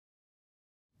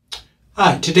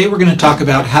Hi, today we're going to talk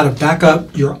about how to back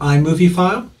up your iMovie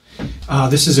file.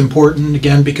 This is important,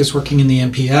 again, because working in the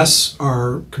MPS,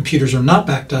 our computers are not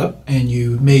backed up and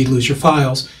you may lose your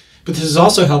files. But this is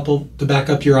also helpful to back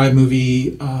up your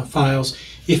iMovie files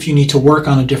if you need to work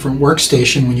on a different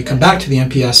workstation when you come back to the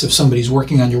MPS. If somebody's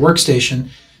working on your workstation,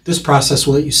 this process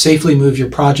will let you safely move your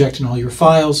project and all your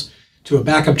files to a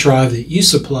backup drive that you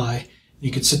supply.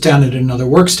 You could sit down at another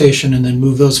workstation and then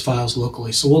move those files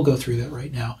locally. So we'll go through that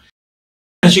right now.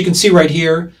 As you can see right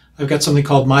here, I've got something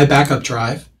called My Backup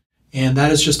Drive, and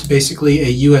that is just basically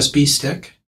a USB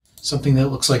stick, something that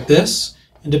looks like this.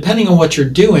 And depending on what you're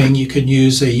doing, you could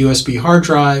use a USB hard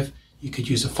drive, you could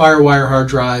use a FireWire hard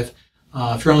drive.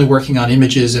 If you're only working on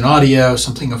images and audio,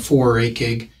 something a 4 or 8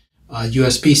 gig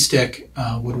USB stick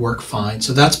would work fine.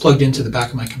 So that's plugged into the back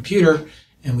of my computer,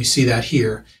 and we see that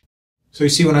here. So you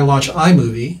see when I launch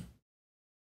iMovie,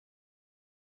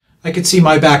 I can see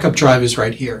my backup drive is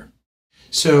right here.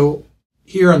 So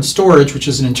here on storage, which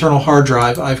is an internal hard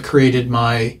drive, I've created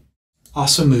my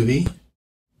awesome movie,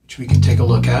 which we can take a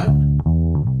look at.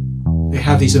 They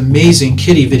have these amazing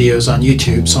kitty videos on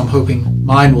YouTube, so I'm hoping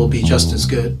mine will be just as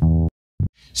good.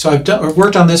 So I've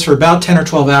worked on this for about 10 or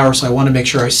 12 hours, so I want to make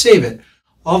sure I save it.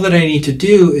 All that I need to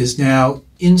do is now,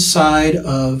 inside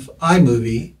of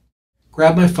iMovie,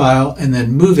 grab my file and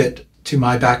then move it to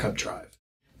my backup drive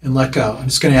and let go. And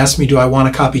it's going to ask me, do I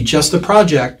want to copy just the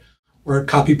project or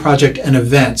copy project and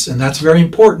events? And that's very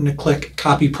important to click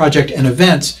copy project and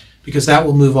events, because that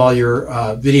will move all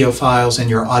your video files and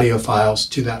your audio files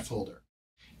to that folder.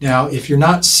 Now, if you're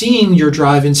not seeing your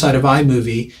drive inside of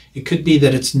iMovie, it could be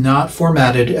that it's not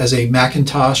formatted as a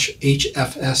Macintosh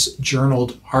HFS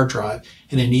journaled hard drive,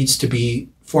 and it needs to be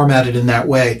formatted in that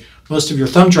way. Most of your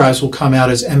thumb drives will come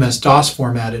out as MS-DOS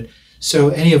formatted, so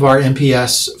any of our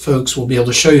MPS folks will be able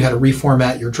to show you how to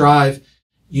reformat your drive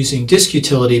using disk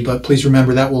utility, but please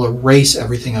remember that will erase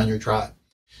everything on your drive.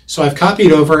 So I've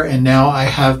copied over, and now I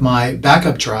have my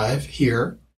backup drive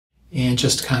here. And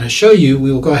just to kind of show you, we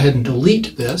will go ahead and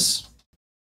delete this.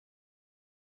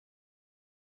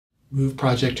 Move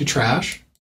project to trash.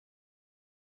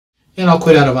 And I'll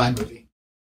quit out of iMovie.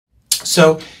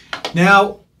 So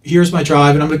now here's my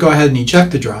drive, and I'm going to go ahead and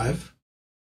eject the drive,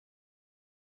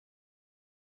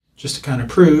 just to kind of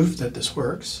prove that this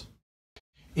works.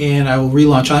 And I will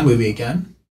relaunch iMovie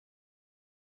again.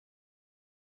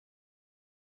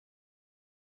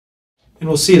 And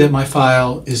we'll see that my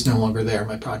file is no longer there.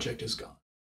 My project is gone.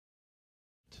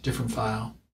 It's a different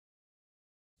file.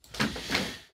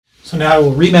 So now I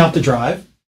will remount the drive.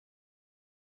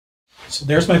 So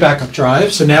there's my backup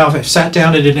drive. So now if I've sat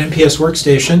down at an MPS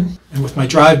workstation and with my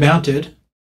drive mounted,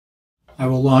 I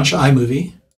will launch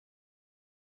iMovie.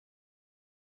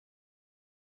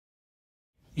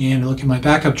 And look at my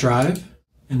backup drive,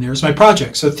 and there's my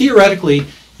project. So theoretically,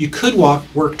 you could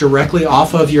work directly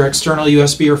off of your external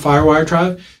USB or FireWire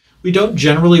drive. We don't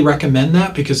generally recommend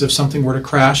that, because if something were to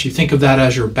crash, you think of that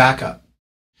as your backup.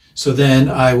 So then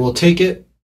I will take it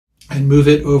and move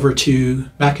it over to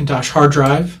Macintosh hard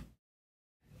drive.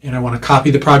 And I want to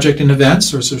copy the project and events,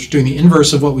 so we're doing the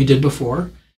inverse of what we did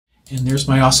before. And there's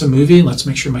my awesome movie. Let's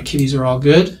make sure my kitties are all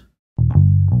good.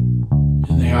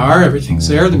 And they are. Everything's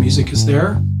there. The music is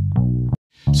there.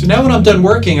 So now when I'm done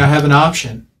working, I have an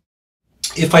option.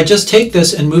 If I just take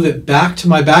this and move it back to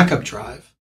my backup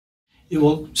drive, it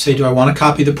will say, do I want to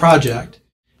copy the project?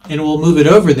 And it will move it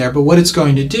over there. But what it's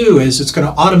going to do is it's going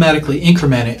to automatically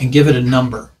increment it and give it a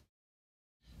number.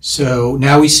 So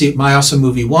now we see My Awesome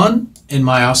Movie 1 and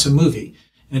My Awesome Movie.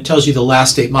 And it tells you the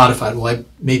last date modified. Well, I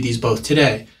made these both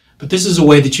today. But this is a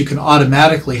way that you can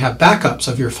automatically have backups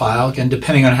of your file, again,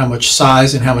 depending on how much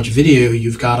size and how much video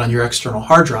you've got on your external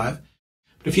hard drive.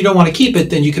 But if you don't want to keep it,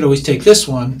 then you could always take this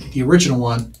one, the original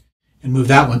one, and move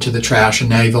that one to the trash, and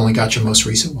now you've only got your most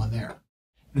recent one there.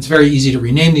 And it's very easy to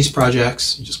rename these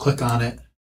projects. You just click on it,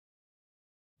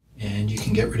 and you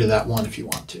can get rid of that one if you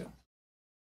want to.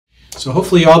 So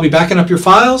hopefully you'll all be backing up your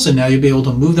files, and now you'll be able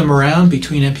to move them around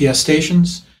between MPS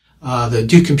stations. The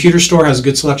Duke Computer Store has a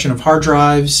good selection of hard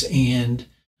drives and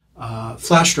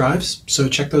flash drives, so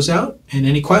check those out. And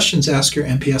any questions, ask your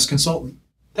MPS consultant.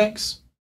 Thanks.